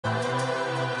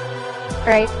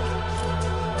Right.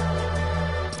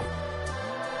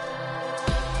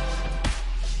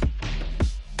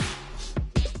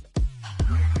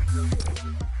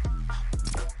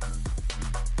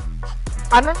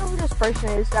 I don't know who this person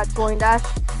is that joined us.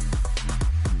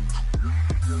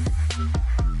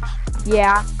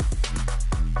 Yeah.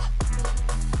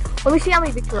 Let me see how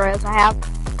many victory royals I have.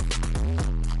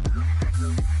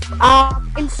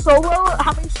 In solo,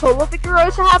 how many solo victory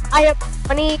royals I have? I have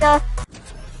 20, I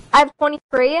have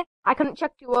 23. I couldn't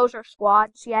check duos or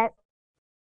squads yet.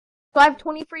 So I have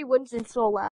 23 wins in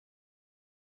solo.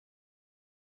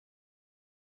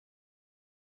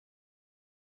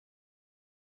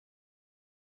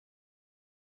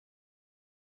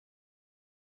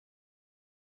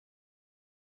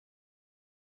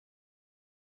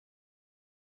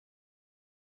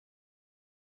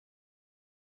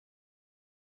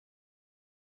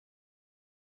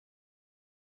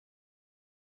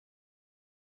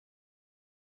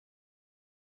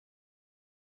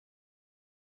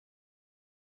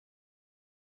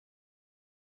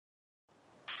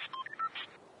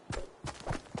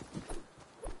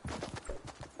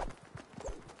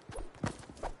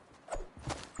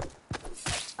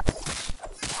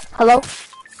 Hello?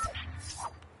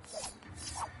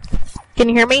 Can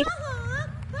you hear me?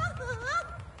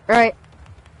 Alright.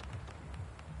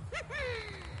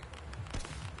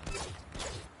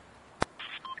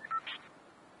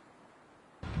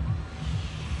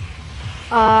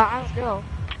 I don't know.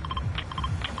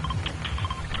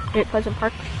 Wait, Pleasant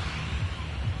Park.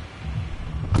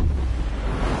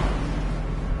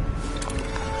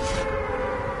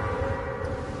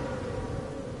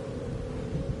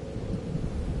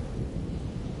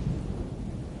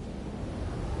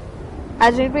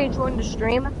 Has anybody joined the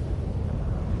stream?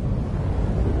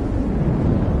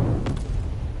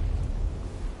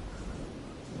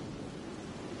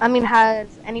 I mean,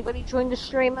 has anybody joined the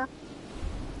stream?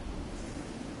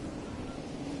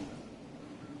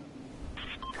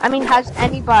 I mean, has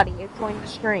anybody joined the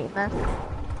stream?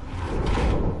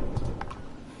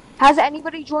 Has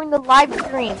anybody joined the live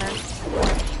stream?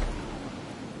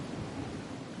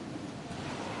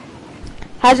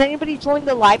 Has anybody joined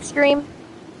the live stream?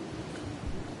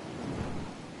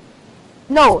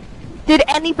 No. Did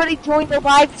anybody join the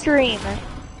live stream?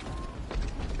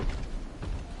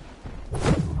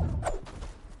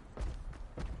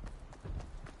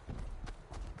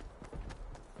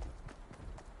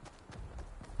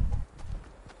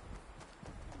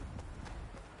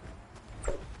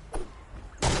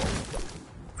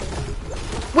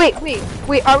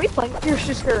 Wait, are we playing with your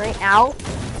sister right now?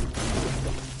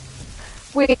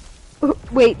 Wait,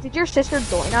 did your sister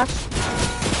join us?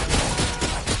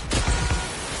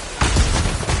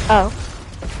 Oh.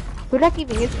 Who the heck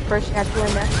even is the person that's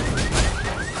doing that?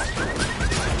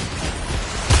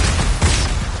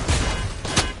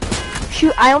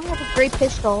 Shoot, I only have a great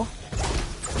pistol.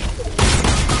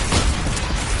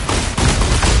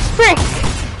 Frick!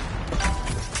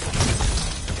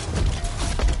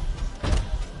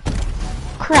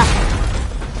 Crap.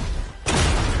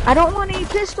 I don't want any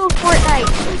pistols, Fortnite.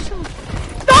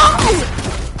 No!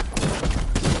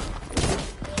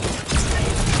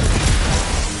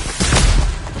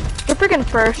 You're freaking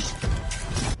first.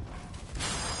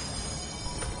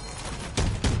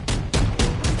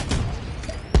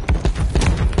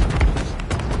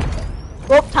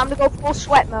 Well, time to go full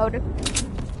sweat mode.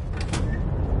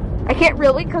 I can't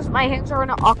really because my hands are in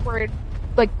an awkward,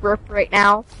 grip right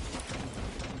now.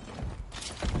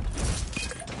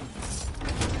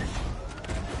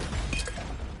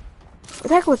 What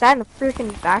the heck was that in the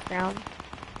freaking background?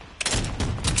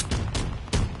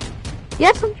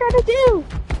 Yes, I'm trying to do!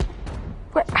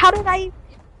 What, how did I...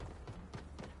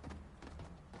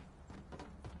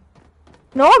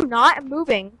 No, I'm not. I'm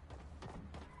moving.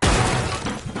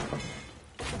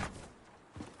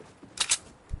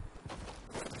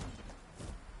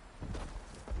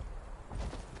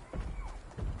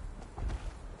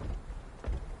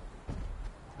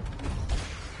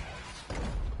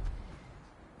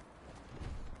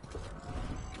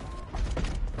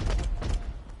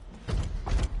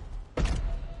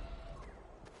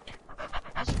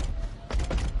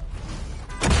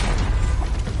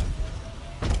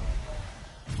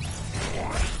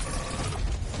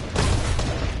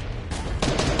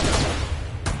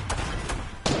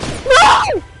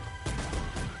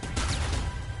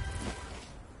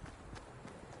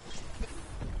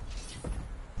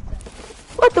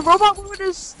 What, the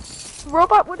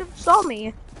robot would have saw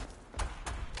me.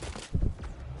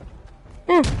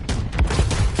 Oh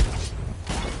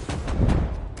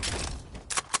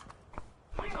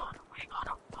my god,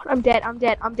 I'm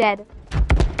dead.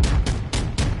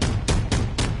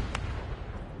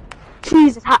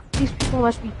 Jesus, these people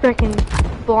must be freaking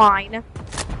blind.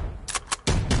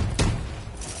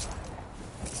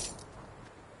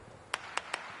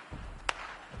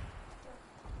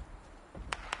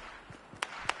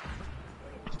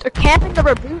 They're camping the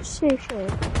reboot station.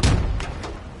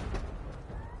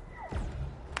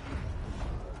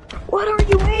 What are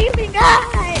you aiming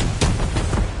at?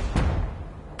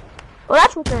 Well,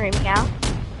 that's what they're aiming at.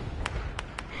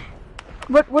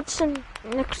 What's the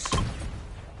next?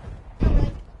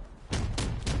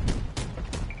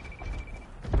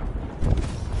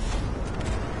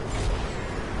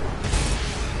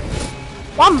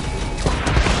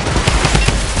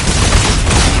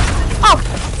 Oh!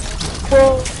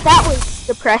 Well, that was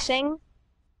depressing.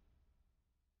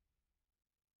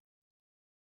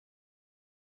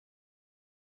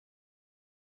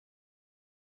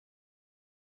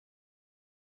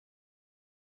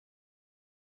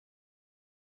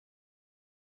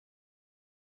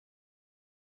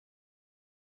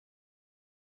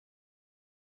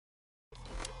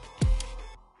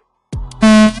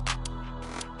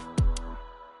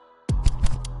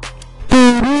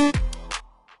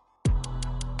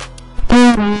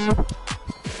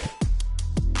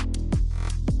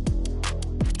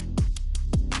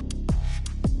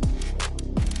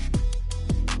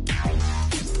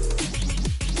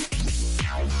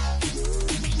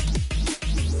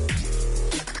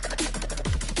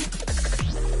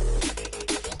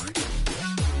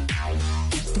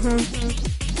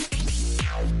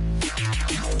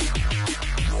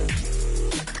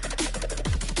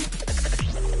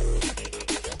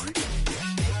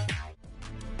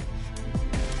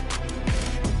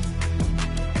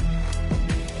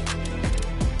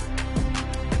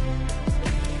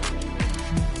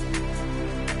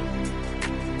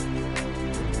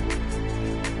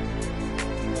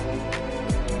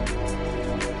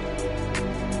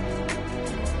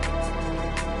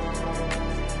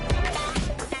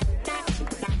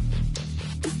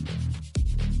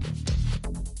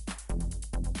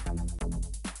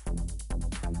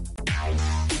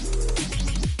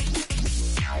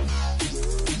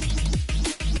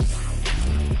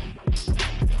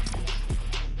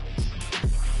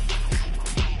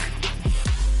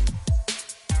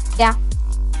 Yeah.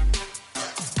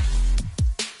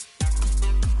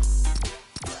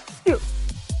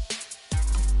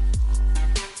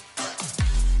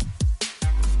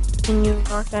 In New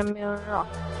North America.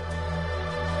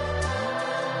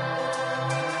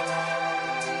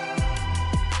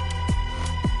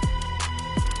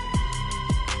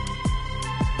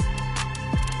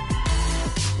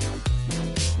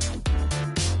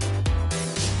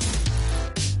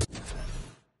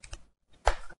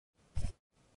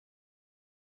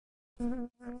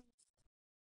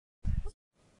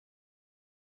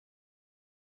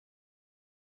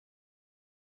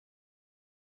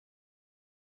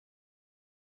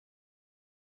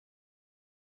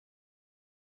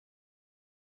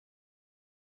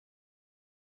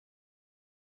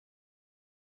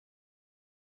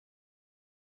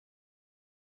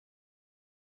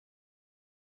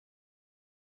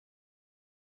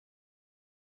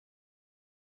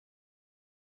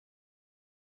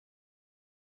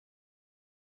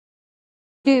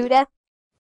 Dude,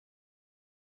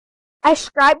 I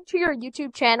subscribed to your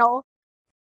YouTube channel,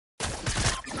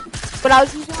 but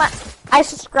I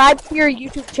subscribed to your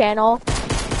YouTube channel,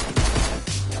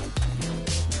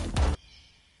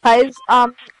 cause,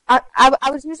 I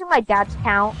was using my dad's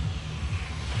account.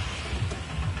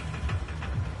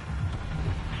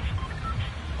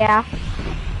 Yeah.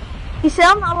 He said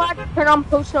I'm not allowed to turn on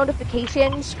post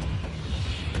notifications.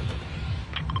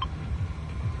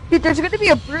 Dude, there's gonna be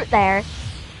a brute there.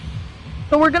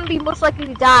 So we're gonna be most likely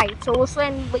to die, so we'll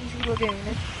send Lazy Lagoon.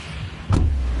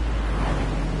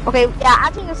 Okay, yeah,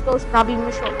 I think this goes probably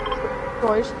mission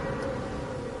doors.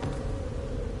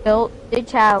 Built the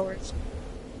towers.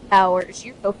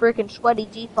 You're so freaking sweaty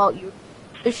default, you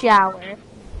the shower.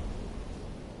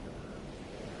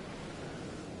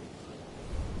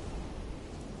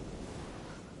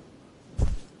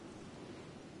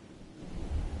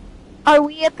 Are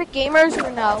we epic gamers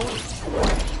or no?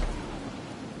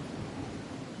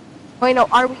 Wait, no,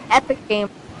 are we epic gamers?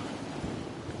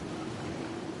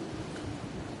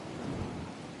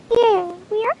 Yeah,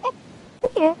 we are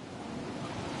epic. Yeah.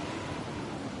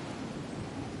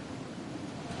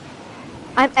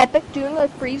 I'm epic doing a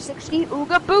 360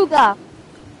 ooga booga.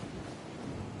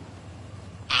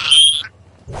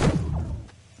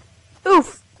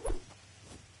 Oof.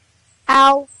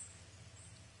 Ow.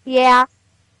 Yeah.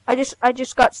 I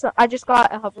just got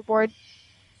a hoverboard.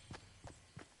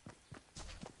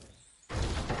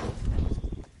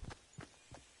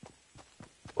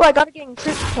 Well, I gotta get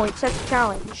trick points. That's a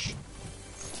challenge.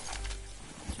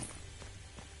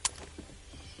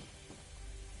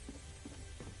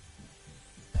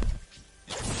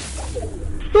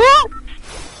 Ah!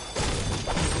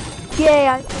 Yay,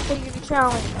 I completed the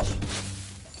challenge.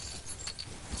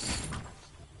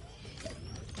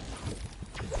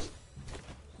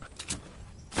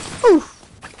 Oof.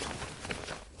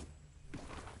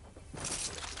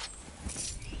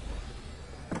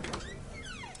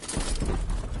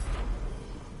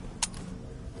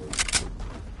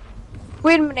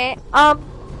 Wait a minute.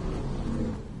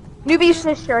 Newbie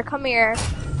sister, come here.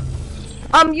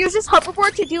 Use this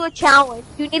hoverboard to do a challenge.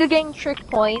 You need to gain trick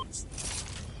points.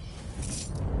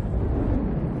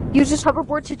 Use this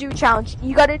hoverboard to do a challenge.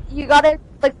 You gotta,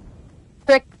 like,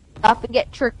 trick up and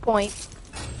get trick points.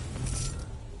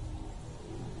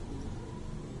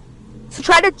 So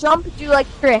try to jump and do, like,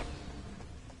 trick.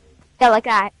 Yeah, like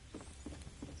that.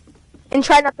 And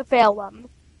try not to fail them.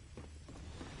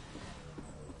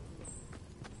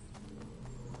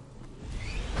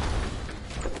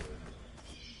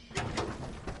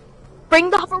 Bring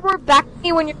the hoverboard back to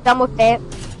me when you're done with it.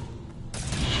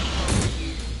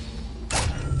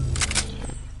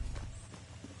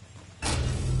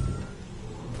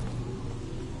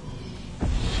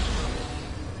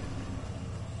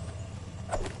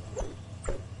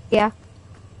 Yeah.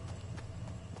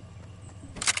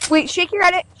 Wait, shake your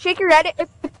edit if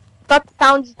that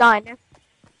sounds done.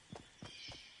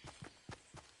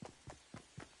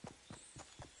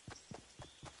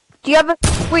 Do you have a,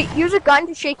 wait, use a gun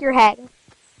to shake your head.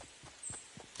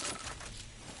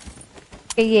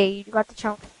 Okay, yeah, you got the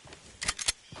challenge.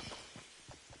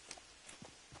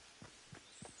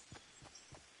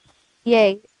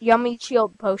 Yay, yummy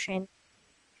shield potion.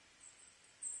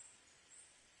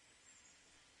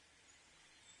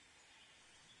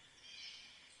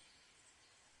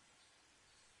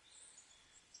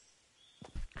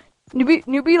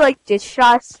 Newbie like ditch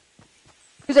shots.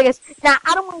 Because I guess, nah,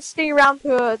 I don't want to stay around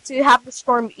to have the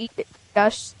storm eat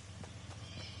us.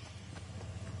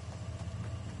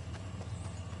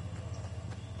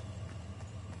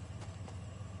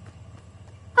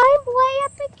 I'm way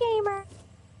up the gamer.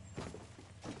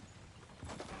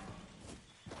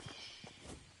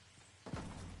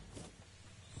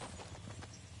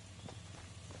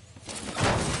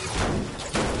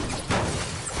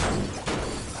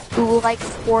 Who likes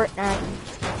Fortnite?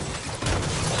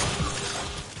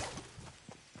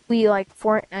 We like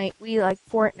Fortnite. We like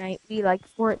Fortnite. We like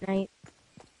Fortnite.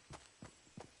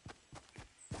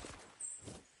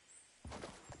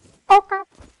 Okay.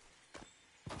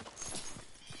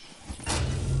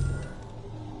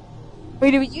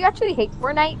 Wait, do you actually hate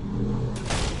Fortnite?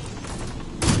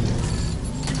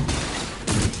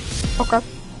 Okay.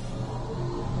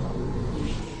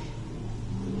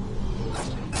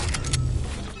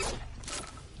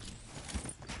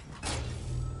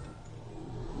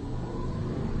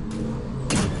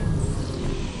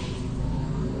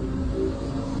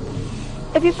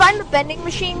 If you find the vending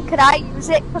machine, could I use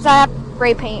it? Because I have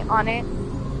spray paint on it.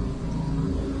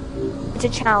 It's a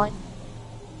challenge.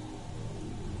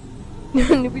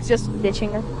 Nobody's just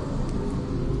ditching us.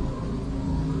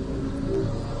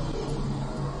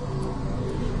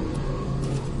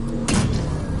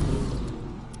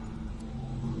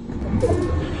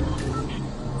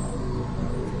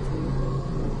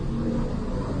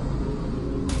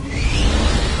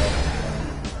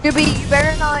 Newbie, you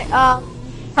better not,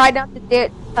 try not to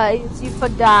ditch, you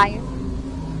could die.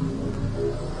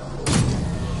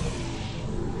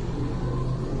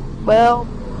 Well,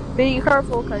 be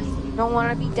careful, because you don't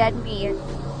want to be dead meat.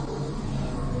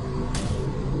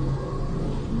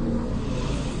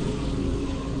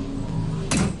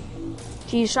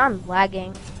 Jeez, I'm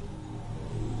lagging.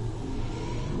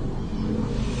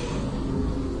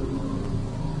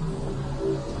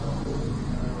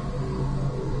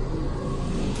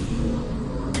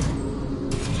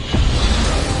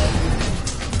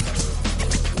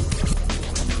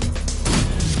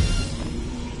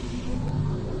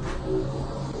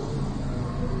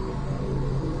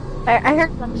 I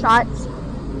heard gunshots.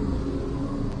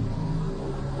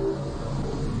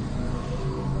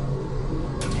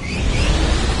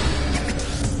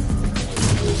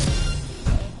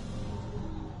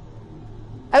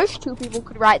 I wish 2 people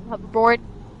could ride the hoverboard.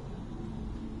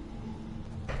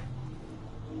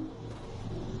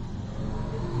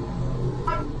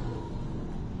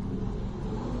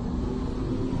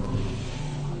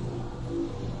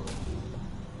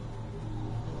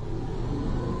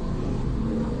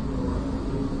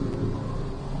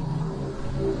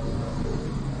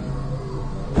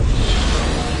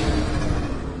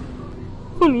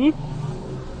 Honey.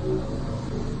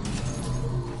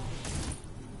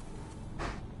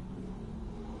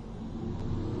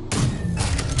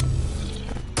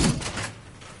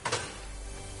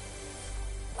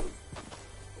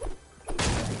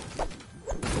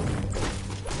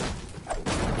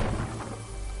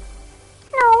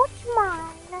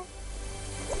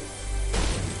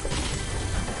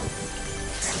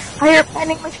 I hear a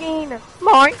vending machine.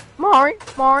 Mine.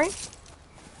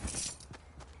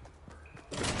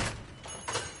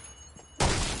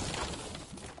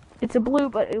 It's a blue,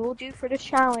 but it will do for this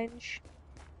challenge.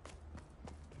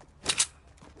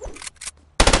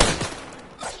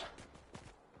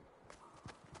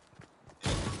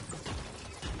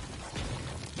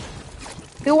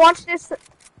 Who wants this?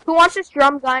 Who wants this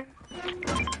drum gun?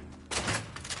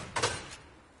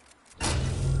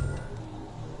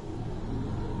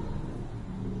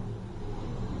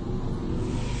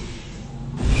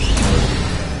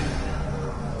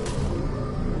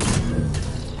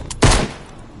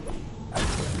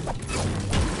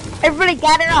 Everybody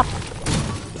gather up.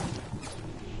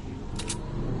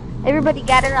 Everybody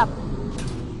gather up.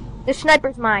 The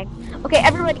sniper's mine. Okay,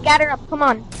 everybody gather up. Come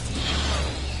on.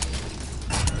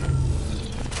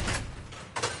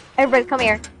 Everybody, come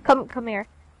here. Come here.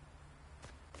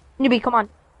 Newbie, come on.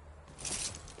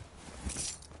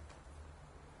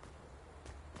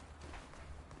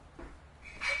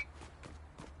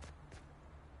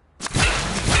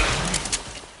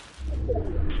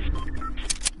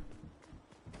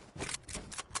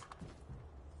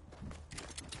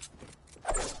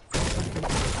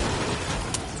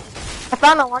 I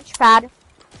found a launch pad.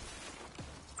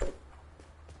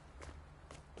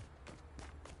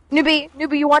 Newbie,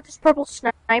 you want this purple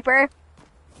sniper?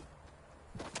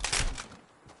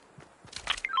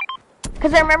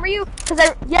 Cause I remember you,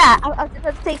 I was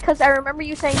gonna say, cause I remember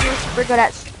you saying you were super good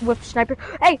with sniper.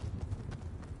 Hey!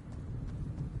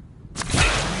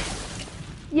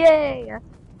 Yay!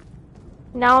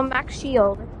 Now I'm max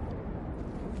shield.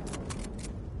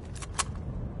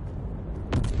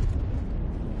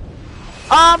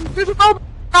 There's a robot,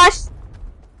 guys!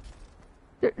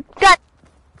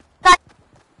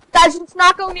 Guys, let's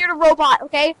not go near the robot,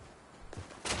 okay?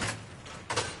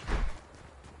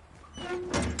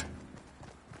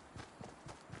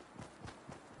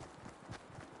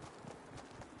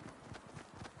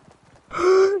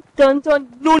 Dun,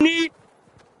 no need.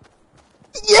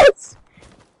 Yes!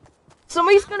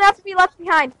 Somebody's gonna have to be left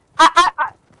behind.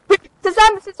 Since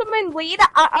I'm in lead,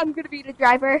 I'm gonna be the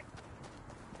driver.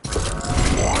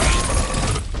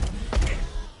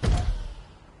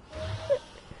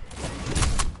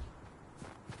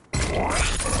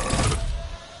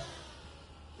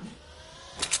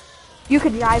 You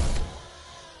could drive.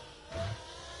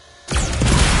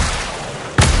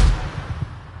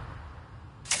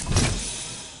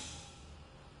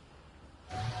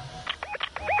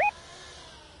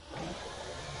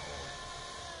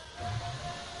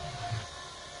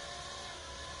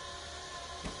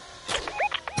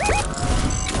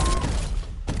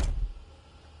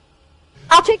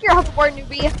 I'll take your hoverboard,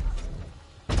 newbie.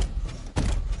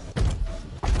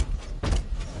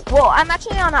 Well, I'm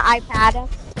actually on an iPad.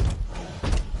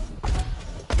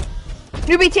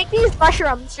 Newbie, take these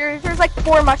mushrooms. There's like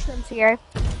 4 mushrooms here.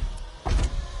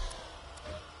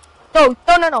 No,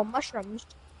 mushrooms.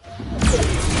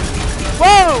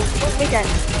 Whoa! Don't make that.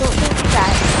 Don't do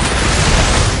that.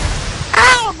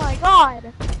 Oh my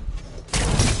god!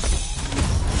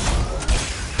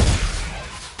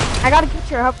 I gotta get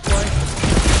your hoverboard.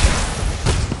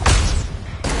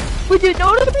 Would you know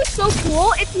what would be so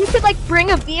cool if you could like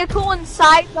bring a vehicle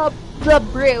inside the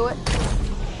brew,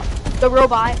 the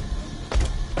robot?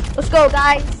 Let's go,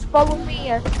 guys. Follow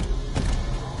me.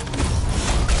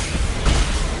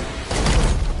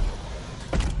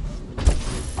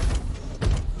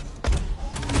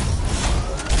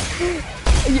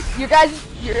 You guys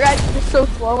are just so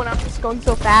slow, and I'm just going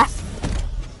so fast.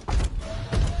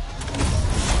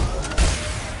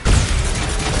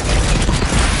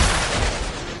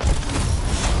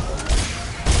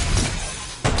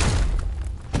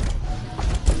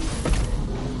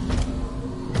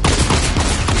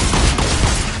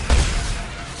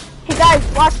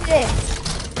 Watch this.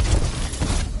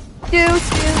 Do.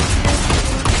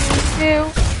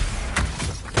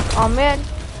 Oh man.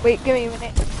 Wait, give me a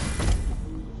minute.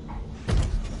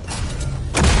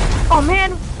 Oh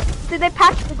man. Did they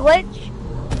patch the glitch?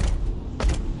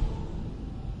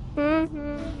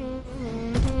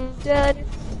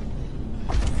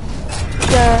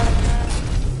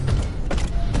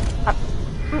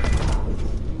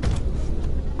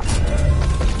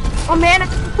 Oh man,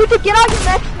 we could get on your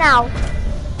mech now.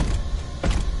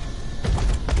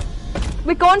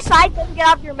 We go inside, then get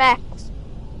out of your mechs.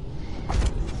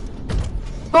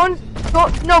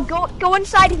 Go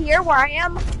inside here where I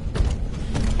am,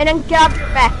 and then get out of your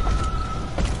mech.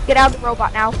 Get out of the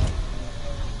robot now.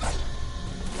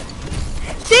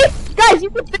 See, guys,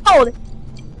 you can build.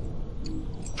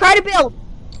 Try to build.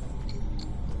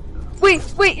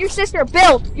 Wait, your sister,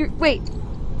 build. Wait,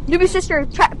 newbie sister,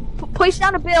 place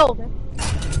down a build.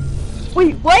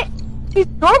 Wait, what? He's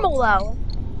normal though.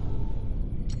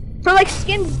 For like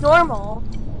skin's normal.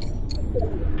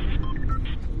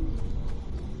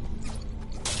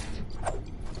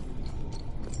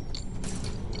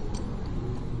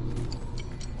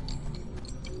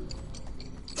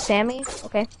 Sammy?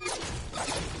 Okay.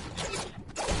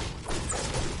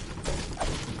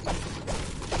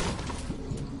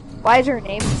 Why is her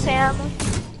name Sam?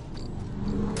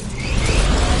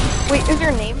 Wait, is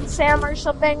her name Sam or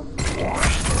something?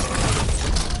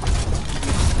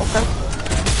 Okay.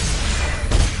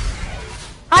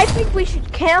 I think we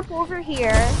should camp over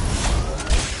here.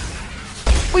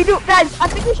 Guys, I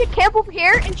think we should camp over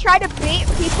here and try to bait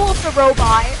people with the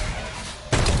robot.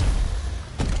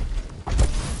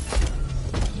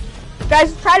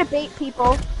 Guys, try to bait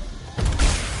people.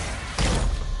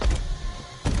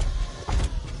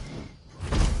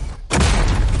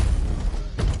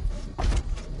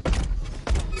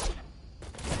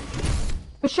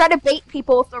 Let's try to bait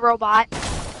people with the robot.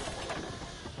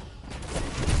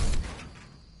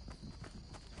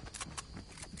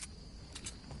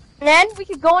 And then we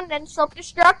could go and then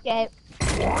self-destruct it.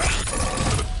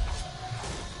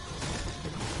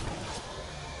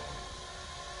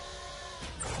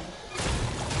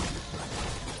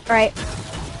 Alright.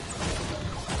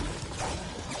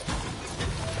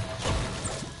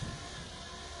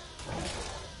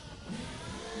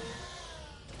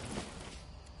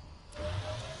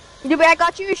 Dude, I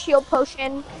got you a shield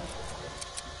potion.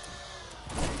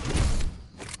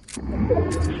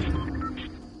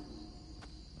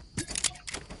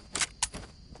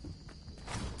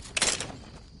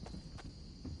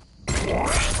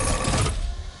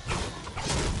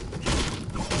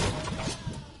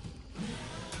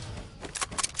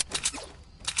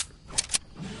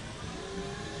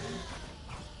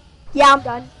 Yeah, I'm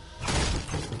done.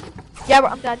 Yeah,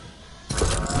 I'm done.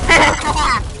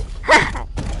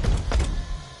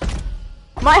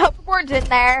 My hoverboard's in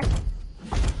there.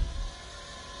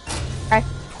 Okay.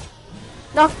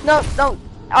 No.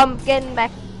 I'm getting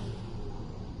back.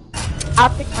 I'll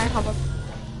pick my hoverboard.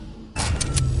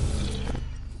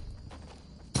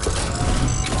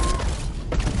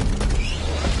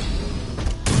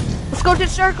 Let's go to the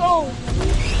circle.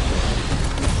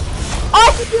 Oh,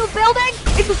 I can do a building.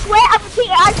 It's a sweat. I'm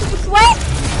repeating. I see the sweat.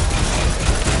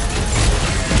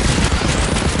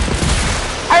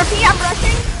 I repeat, I'm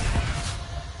rushing.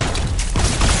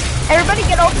 Everybody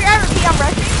get over here. I repeat, I'm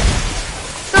rushing.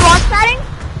 They're launch padding.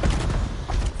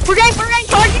 We're getting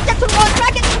targets. Get to the launch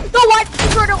pad. Get the launch pad.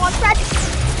 The launch pad.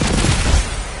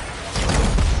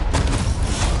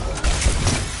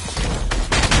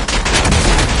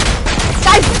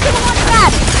 Guys, get to the launch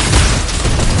pad.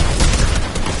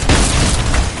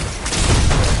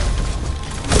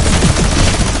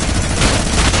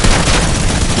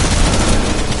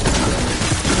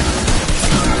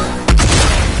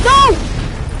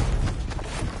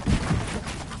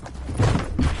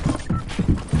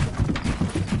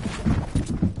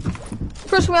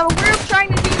 Chris, we're trying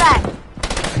to do that.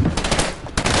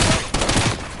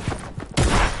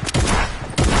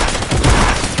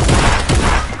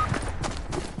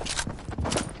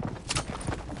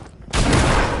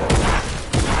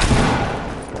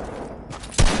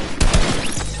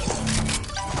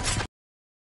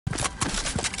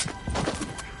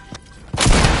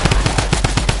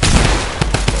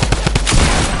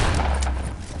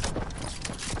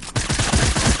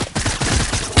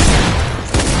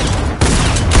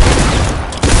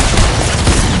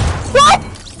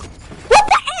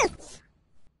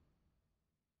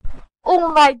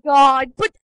 Oh my god,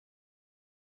 but